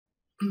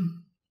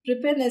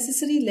Prepare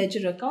necessary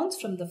ledger accounts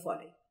from the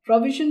following.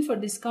 Provision for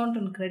discount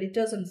on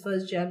creditors on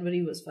 1st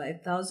January was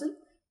 5,000.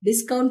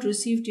 Discount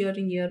received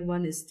during year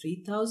 1 is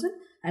 3,000.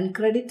 And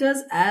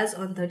creditors as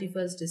on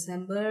 31st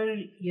December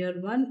year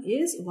 1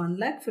 is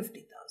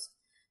 1,50,000.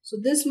 So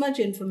this much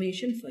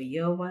information for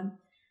year 1.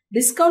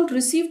 Discount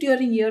received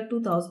during year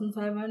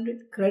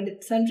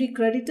 2,500. Sundry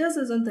creditors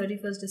as on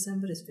 31st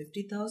December is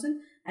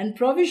 50,000. And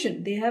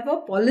provision, they have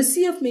a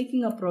policy of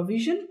making a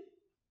provision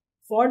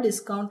for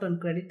discount on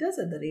creditors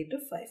at the rate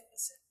of 5%.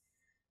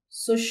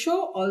 So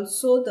show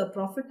also the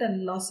profit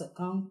and loss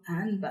account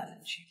and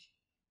balance sheet.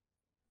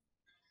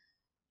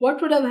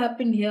 What would have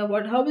happened here?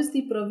 How is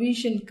the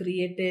provision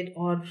created?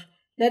 Or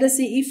let us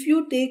say if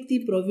you take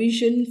the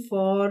provision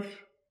for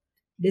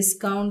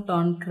discount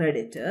on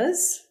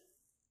creditors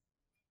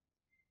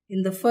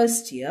in the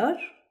first year,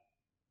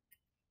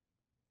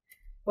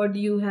 what do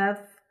you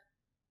have?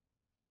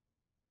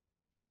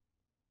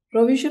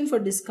 Provision for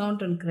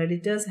discount on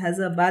creditors has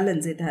a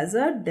balance. It has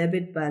a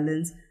debit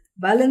balance.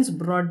 Balance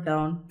brought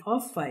down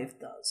of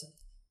 5,000.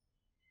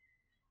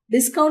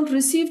 Discount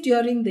received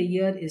during the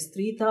year is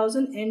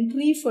 3,000.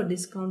 Entry for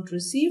discount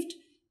received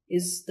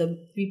is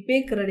we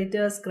pay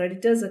creditors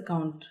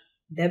account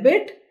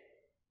debit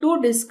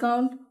to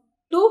discount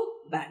to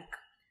bank.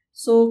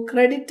 So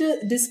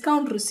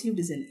discount received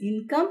is an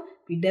income.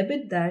 We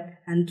debit that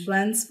and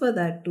transfer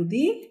that to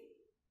the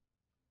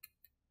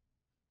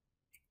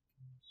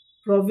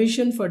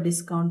provision for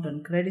discount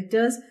on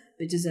creditors,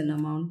 which is an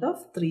amount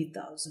of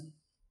 3,000.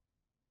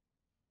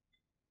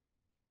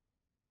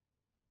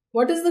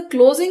 What is the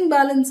closing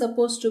balance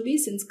supposed to be?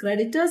 Since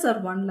creditors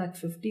are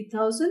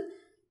 1,50,000,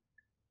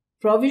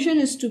 provision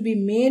is to be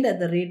made at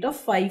the rate of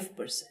 5%.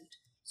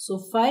 So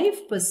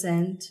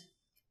 5%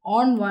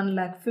 on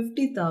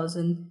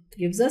 1,50,000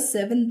 gives us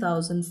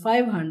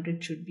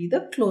 7,500 should be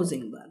the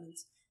closing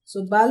balance.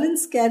 So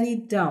balance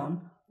carried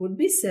down would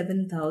be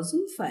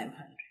 7,500.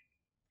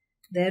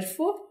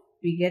 Therefore,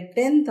 we get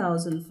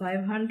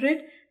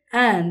 10,500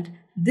 and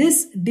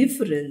this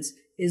difference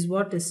is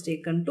what is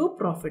taken to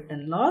profit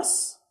and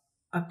loss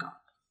account.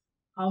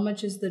 How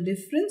much is the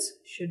difference?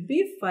 Should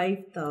be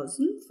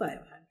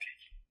 5,500.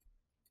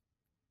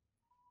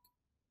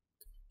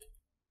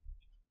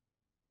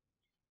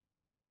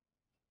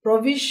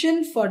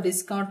 Provision for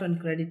discount on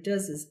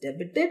creditors is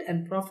debited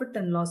and profit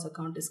and loss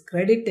account is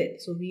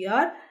credited. So we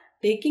are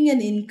taking an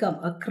income,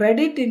 a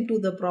credit into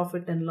the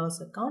profit and loss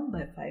account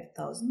by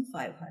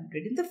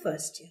 5,500 in the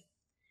first year.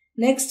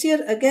 Next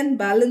year again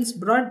balance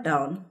brought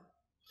down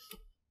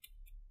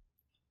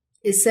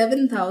is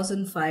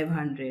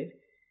 7,500.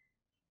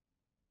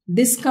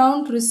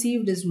 Discount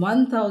received is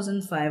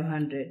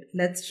 1,500.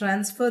 Let's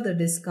transfer the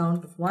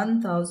discount of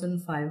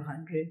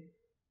 1,500.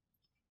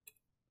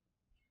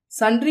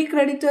 Sundry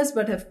creditors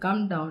but have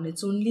come down.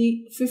 It's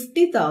only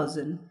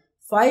 50,000.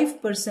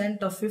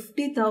 5% of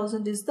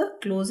 50,000 is the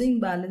closing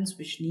balance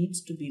which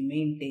needs to be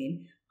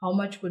maintained. How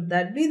much would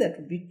that be? That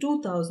would be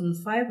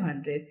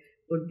 2,500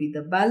 would be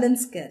the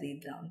balance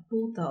carried down.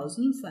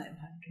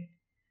 2,500.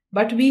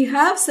 But we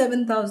have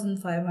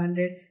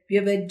 7,500. We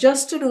have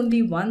adjusted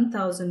only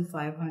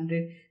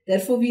 1,500.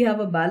 Therefore, we have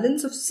a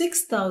balance of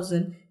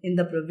 6,000 in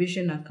the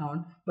provision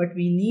account. But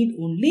we need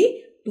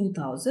only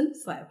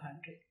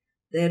 2,500.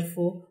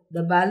 Therefore,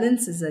 the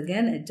balance is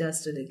again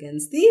adjusted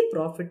against the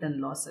profit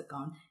and loss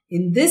account.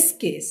 In this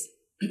case,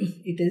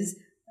 it is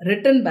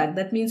written back.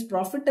 That means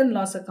profit and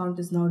loss account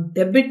is now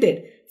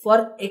debited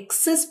for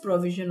excess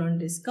provision on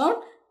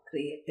discount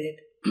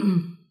created.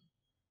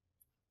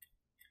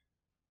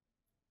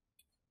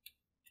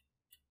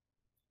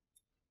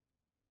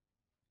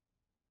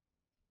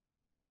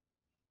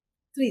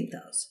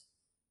 3,000.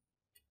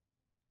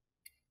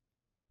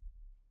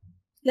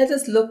 Let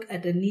us look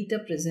at a neater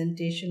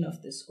presentation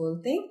of this whole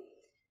thing.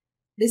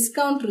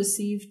 Discount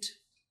received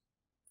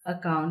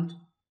account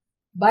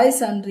by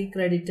sundry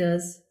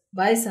creditors.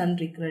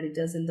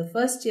 In the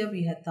first year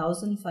we had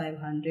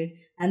 1,500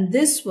 and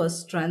this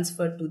was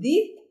transferred to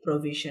the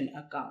provision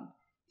account.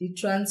 The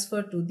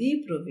transfer to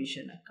the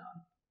provision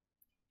account.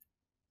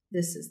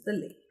 This is the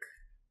link.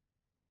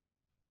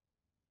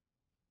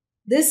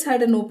 This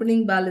had an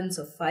opening balance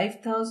of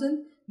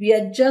 5,000. We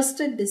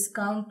adjusted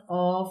discount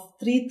of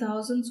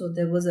 3,000. So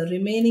there was a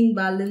remaining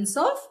balance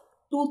of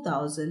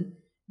 2,000.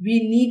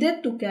 We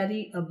needed to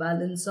carry a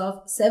balance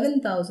of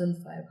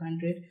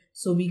 7,500.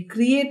 So we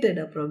created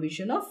a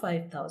provision of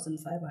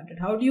 5,500.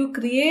 How do you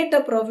create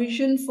a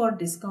provision for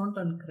discount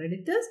on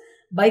creditors?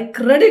 By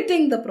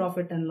crediting the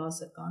profit and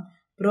loss account.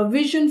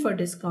 Provision for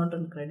discount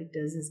on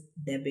creditors is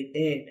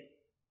debited.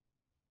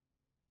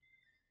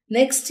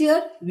 Next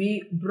year,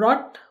 we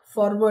brought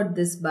forward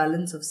this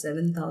balance of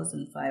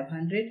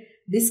 7,500.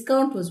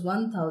 Discount was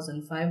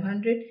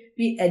 1,500.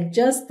 We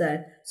adjust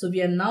that. So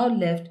we are now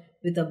left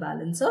with a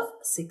balance of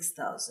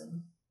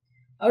 6,000.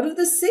 Out of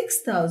the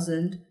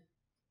 6,000,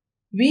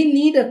 we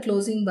need a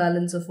closing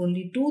balance of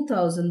only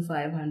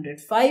 2,500,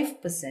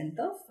 5%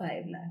 of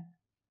 5 lakh.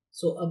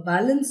 So a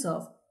balance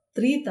of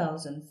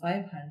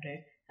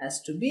 3,500 has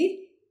to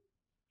be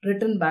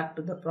written back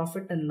to the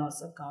profit and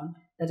loss account.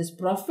 that is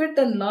profit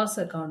and loss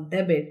account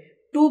debit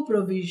to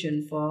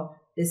provision for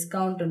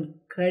discount on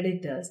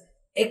creditors,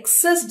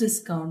 excess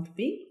discount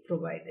being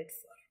provided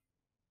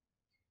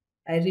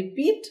for. I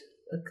repeat,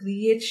 a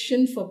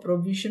creation for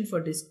provision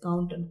for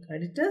discount on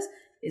creditors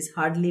is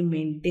hardly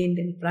maintained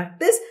in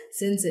practice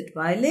since it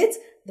violates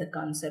the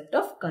concept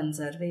of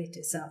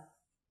conservatism.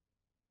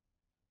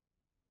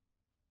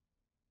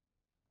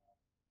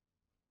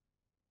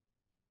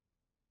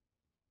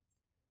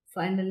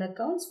 Final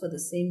accounts for the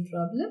same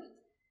problem.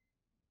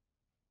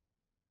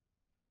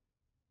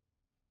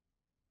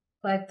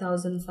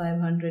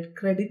 5,500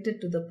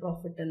 credited to the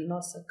profit and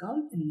loss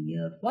account in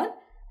year 1,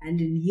 and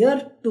in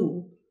year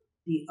 2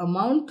 the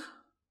amount.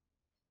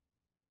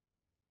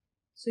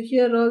 So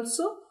here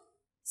also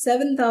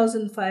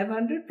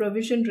 7,500,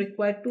 provision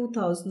required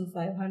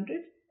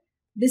 2,500.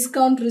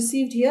 Discount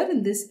received here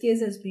in this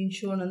case has been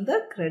shown on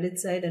the credit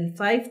side and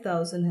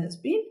 5,000 has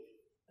been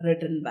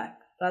written back.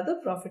 Rather,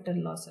 profit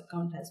and loss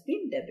account has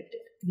been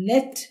debited.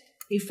 Net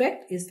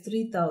effect is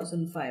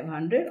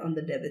 3,500 on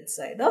the debit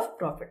side of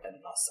profit and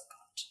loss account.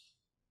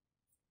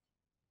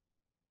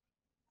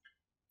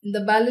 In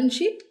the balance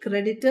sheet,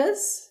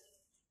 creditors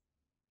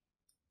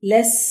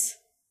less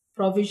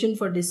provision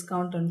for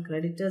discount on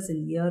creditors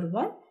in year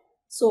 1.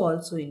 So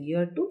also in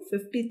year 2,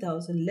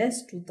 50,000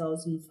 less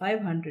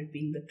 2,500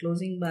 being the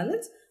closing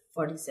balance,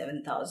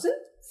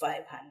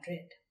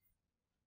 47,500.